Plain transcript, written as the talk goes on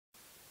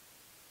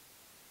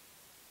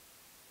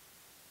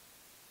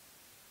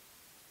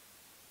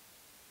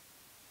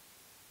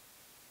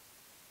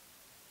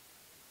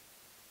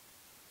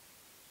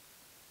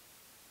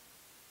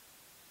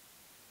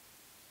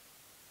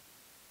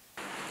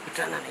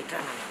ఇట్లా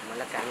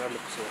మళ్ళీ camera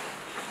looks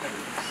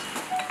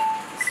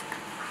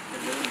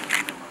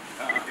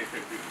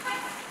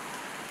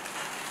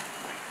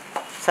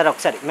sir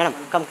ఒకసారి madam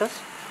come close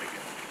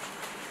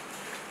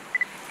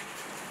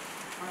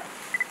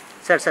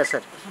sir sir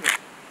sir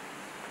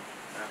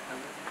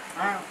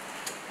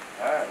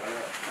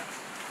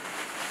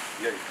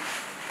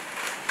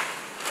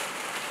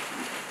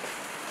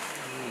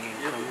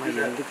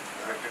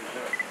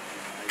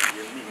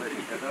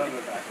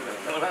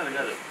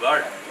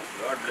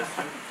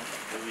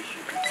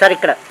sir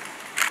ఇక్కడ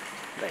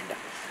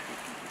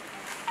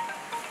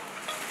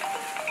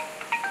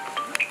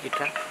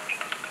ఇట్లా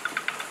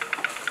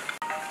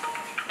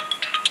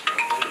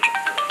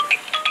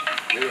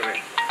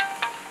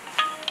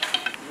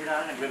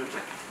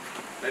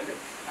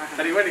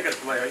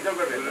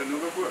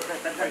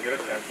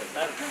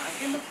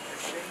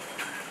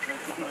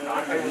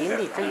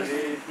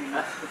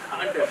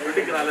అంటే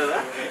రాలేదా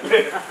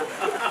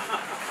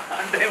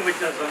అంటే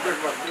వచ్చిన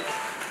సంతోషపడుతుంది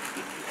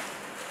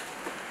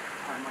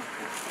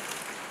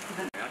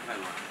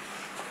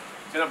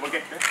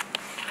ఓకే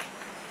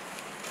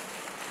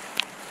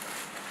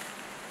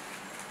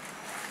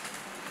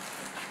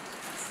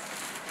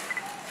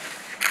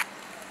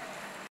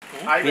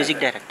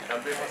మ్యూజిక్ డైరెక్టర్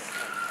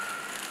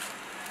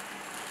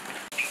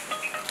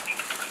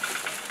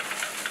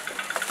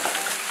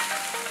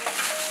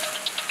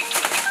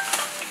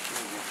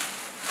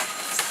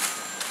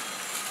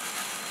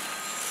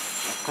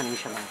ఒక్క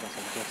నిమిషం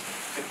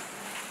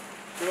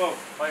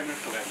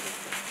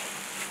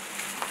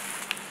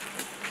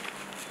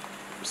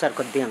సార్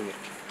కొద్దిగా మీరు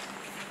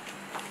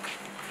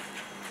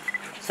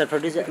సార్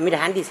ప్రొడ్యూసర్ మీరు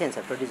హ్యాండ్ తీసేయండి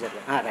సార్ ప్రొడ్యూసర్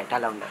రైట్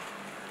అలా ఉండాలి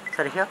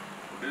సార్ హియర్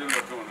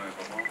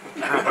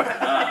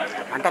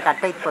అంటే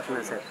కట్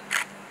అయిపోతుంది సార్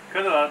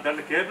కదా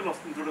దాంట్లో కేబుల్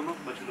వస్తుంది చూడమ్మా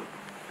మధ్యలో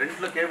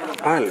రెంట్లో కేబుల్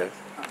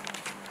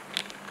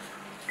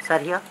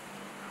సార్ హియర్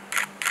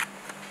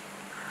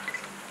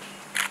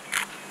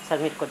సార్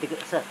మీరు కొద్దిగా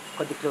సార్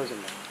కొద్ది క్లోజ్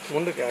ఉండాలి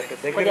ముందుకు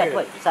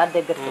సార్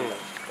దగ్గర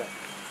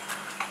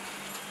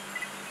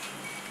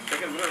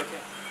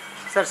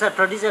sir sir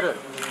producer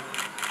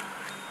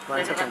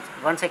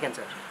 1 second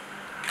sir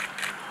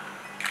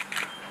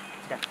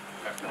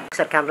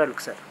sir camera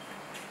look sir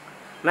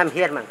ma'am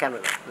here ma'am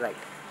camera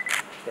right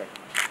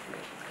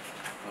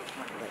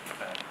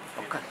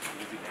ఒకసారి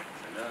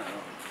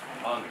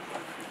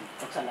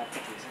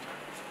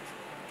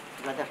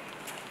బ్రదర్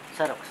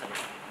సార్ ఒకసారి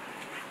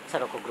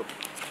సార్ ఒక group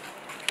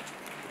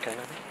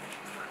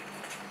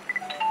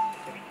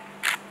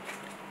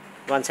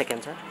 1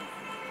 second sir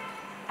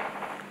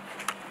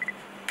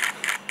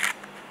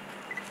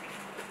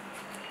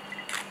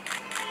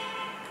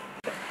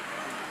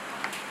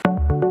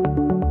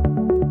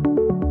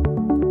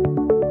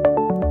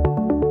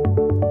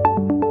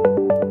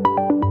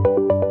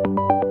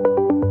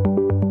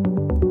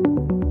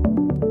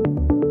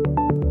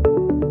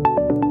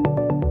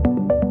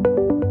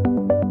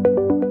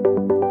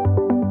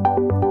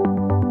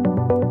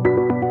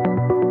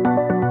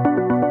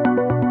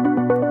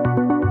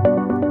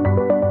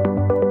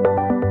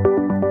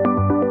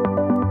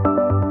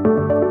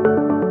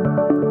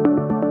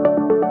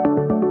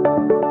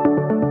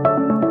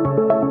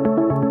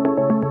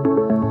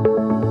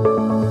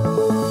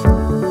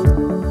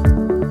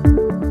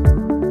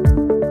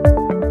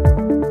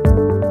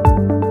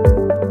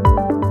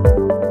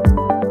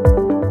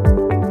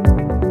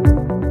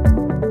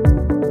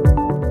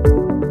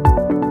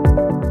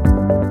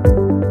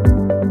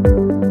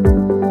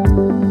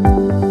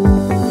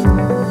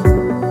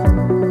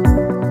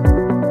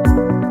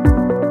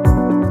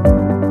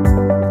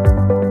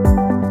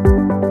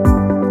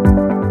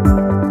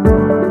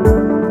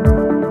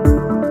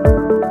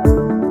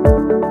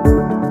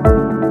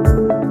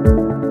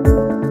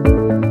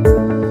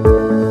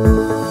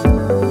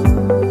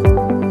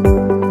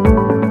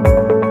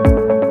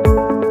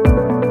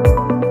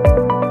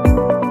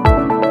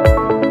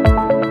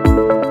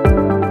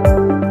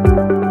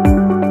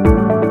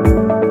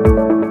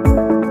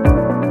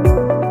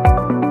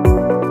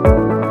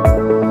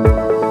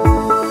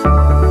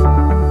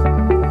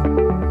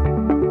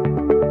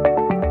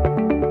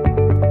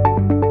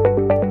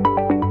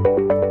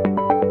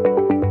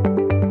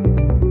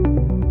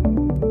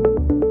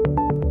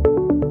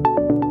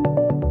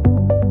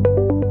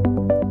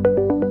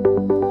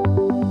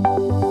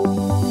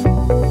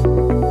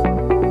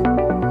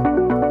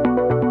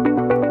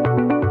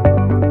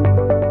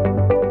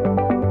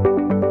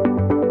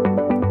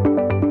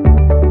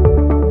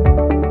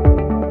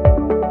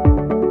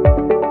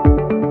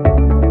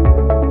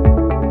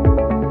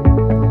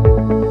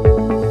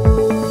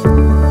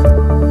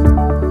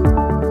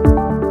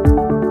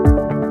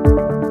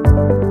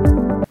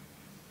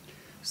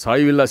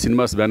Sai villa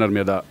cinemas banner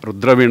మీద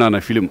రుద్రవీణ అనే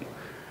ఫిలిం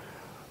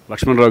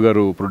లక్ష్మణరావు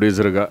గారు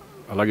ప్రొడ్యూసర్గా,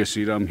 అలాగే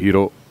శ్రీరామ్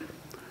హీరో,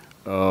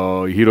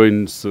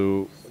 హీరోయిన్స్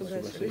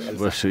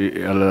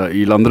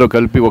వీళ్ళందరూ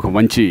కలిపి ఒక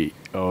మంచి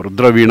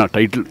రుద్రవీణ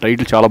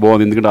టైటిల్ చాలా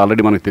బాగుంది. ఎందుకంటే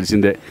ఆల్రెడీ మనకు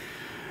తెలిసిందే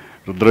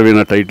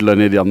రుద్రవీణ టైటిల్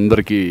అనేది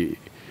అందరికీ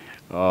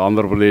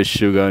ఆంధ్రప్రదేశ్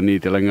కానీ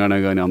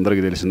తెలంగాణ కానీ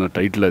అందరికీ తెలిసిన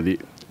టైటిల్ అది.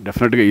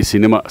 డెఫినెట్గా ఈ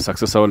సినిమా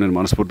సక్సెస్ అవ్వాలని నేను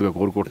మనస్ఫూర్తిగా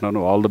కోరుకుంటున్నాను.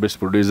 ఆల్ ద బెస్ట్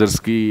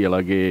ప్రొడ్యూసర్స్కి,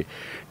 అలాగే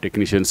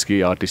టెక్నీషియన్స్కి,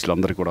 ఆర్టిస్టులు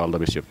అందరికీ కూడా ఆల్ ద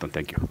బెస్ట్ చెప్తాను.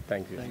 Thank you.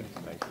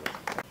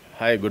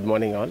 Hi, good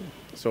morning all.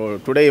 So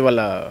today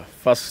ఇవాళ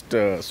ఫస్ట్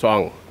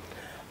సాంగ్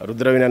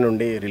రుద్రవీణ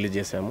నుండి రిలీజ్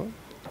చేశాము.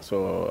 సో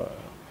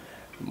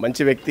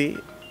మంచి వ్యక్తి,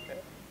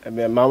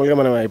 మామూలుగా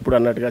మనం ఎప్పుడు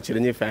అన్నట్టుగా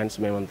చిరంజీవి ఫ్యాన్స్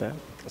మేమంతా.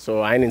 సో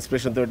ఆయన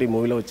ఇన్స్పిరేషన్ తోటి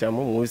మూవీలో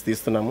వచ్చాము, మూవీస్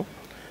తీస్తున్నాము.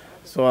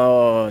 సో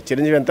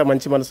చిరంజీవి ఎంత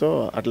మంచి మనసో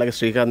అట్లాగే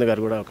శ్రీకాంత్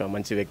గారు కూడా ఒక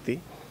మంచి వ్యక్తి.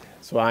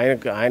 సో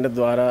ఆయన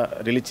ద్వారా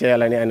రిలీజ్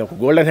చేయాలని, ఆయన ఒక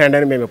గోల్డెన్ హ్యాండ్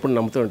అని మేము ఎప్పుడు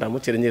నమ్ముతూ ఉంటాము.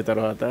 చిరంజీవి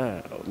తర్వాత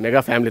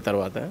మెగా ఫ్యామిలీ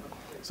తర్వాత,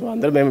 సో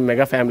అందరూ మేము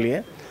మెగా ఫ్యామిలీయే.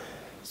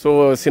 సో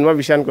సినిమా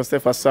విషయానికి వస్తే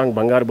ఫస్ట్ సాంగ్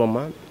బంగారు బొమ్మ.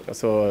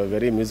 సో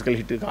వెరీ మ్యూజికల్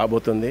హిట్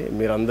కాబోతుంది,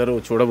 మీరు అందరూ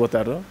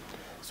చూడబోతారు.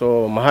 సో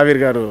మహావీర్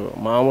గారు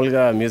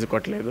మామూలుగా మ్యూజిక్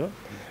కొట్టలేదు,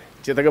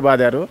 చితక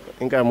బాదారు.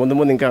 ఇంకా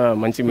ముందు ఇంకా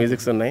మంచి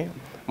మ్యూజిక్స్ ఉన్నాయి.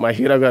 మా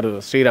హీరో గారు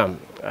శ్రీరామ్,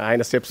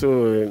 ఆయన స్టెప్స్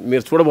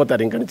మీరు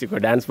చూడబోతారు. ఇంకా నుంచి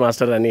ఒక డ్యాన్స్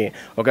మాస్టర్ అని,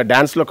 ఒక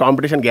డ్యాన్స్లో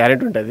కాంపిటీషన్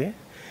గ్యారెంటీ ఉంటుంది.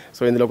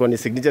 సో ఇందులో కొన్ని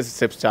సిగ్నేచర్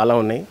స్టెప్స్ చాలా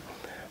ఉన్నాయి.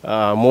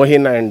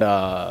 మోహిన్ అండ్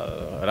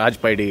రాజ్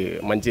పైడి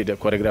మంచి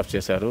కొరియోగ్రాఫ్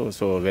చేశారు.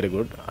 So very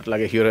good.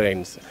 అట్లాగే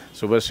heroines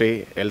Subhashree,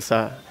 Elsa,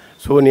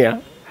 Sonia.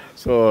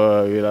 So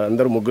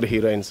వీళ్ళందరూ ముగ్గురు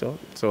హీరోయిన్స్.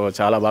 సో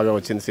చాలా బాగా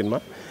వచ్చింది సినిమా.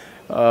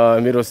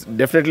 మీరు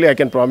definitely I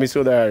can promise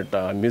you that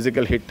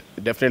musical hit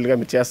డెఫినెట్గా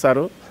మీరు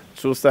చేస్తారు,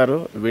 చూస్తారు,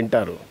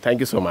 వింటారు.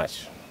 Thank you so much.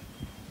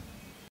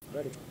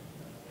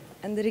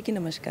 అందరికీ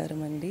నమస్కారం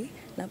అండి.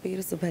 నా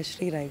పేరు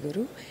శుభశ్రీ రాయ్.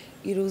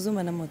 ఈరోజు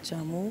మనం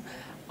వచ్చాము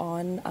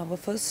on our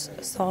first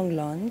song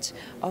launch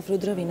of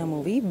Rudraveena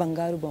movie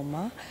Bangaru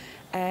Bomma,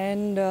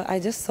 and I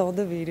just saw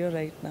the video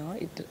right now.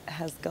 It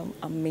has come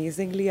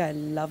amazingly. I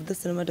love the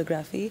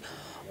cinematography.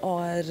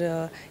 और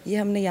ये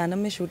हमने यानम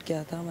में शूट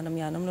किया था, మనం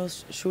యానంలో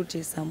షూట్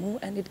చేసాము,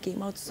 and it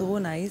came out so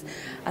nice.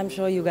 I'm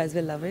sure you guys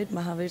will love it.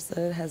 Mahavir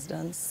sir has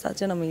done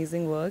such an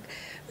amazing work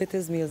with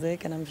his music,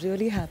 and I'm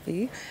really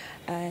happy.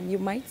 And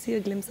you might see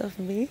a glimpse of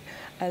me.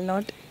 I'll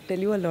not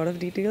tell you a lot of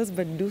details,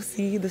 but do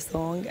see the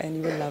song and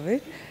you will love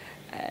it.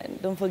 And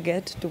don't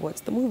forget to watch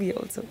the movie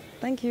also.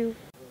 Thank you.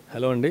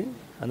 Hello అండి,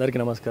 అందరికీ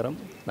నమస్కారం.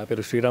 నా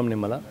పేరు శ్రీరామ్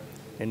నిమ్మల.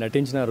 నేను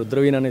నటించిన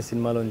రుద్రవీణ అనే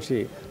సినిమాలోంచి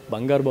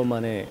బంగారు బొమ్మ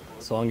అనే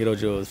సాంగ్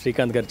ఈరోజు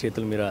శ్రీకాంత్ గారి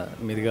చేతుల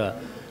మీదుగా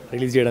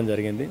రిలీజ్ చేయడం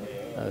జరిగింది.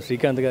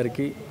 శ్రీకాంత్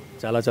గారికి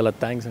చాలా చాలా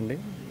థ్యాంక్స్ అండి.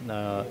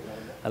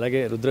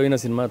 అలాగే రుద్రవీణ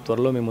సినిమా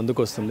త్వరలో మీ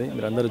ముందుకు వస్తుంది,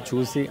 మీరు అందరూ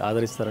చూసి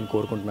ఆదరిస్తారని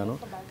కోరుకుంటున్నాను.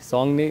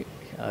 సాంగ్ని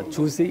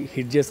చూసి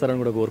హిట్ చేస్తారని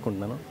కూడా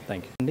కోరుకుంటున్నాను.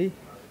 థ్యాంక్ యూ అండి.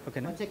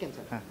 ఓకేనా?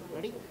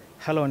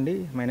 హలో అండి,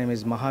 my name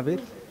is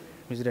Mahavir,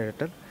 music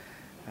director.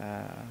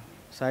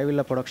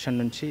 సాయివిల్ల production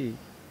నుంచి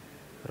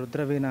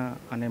రుద్రవీణ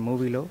అనే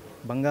మూవీలో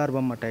బంగారు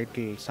బొమ్మ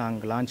టైటిల్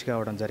సాంగ్ లాంచ్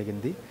కావడం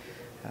జరిగింది.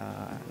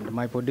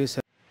 My producer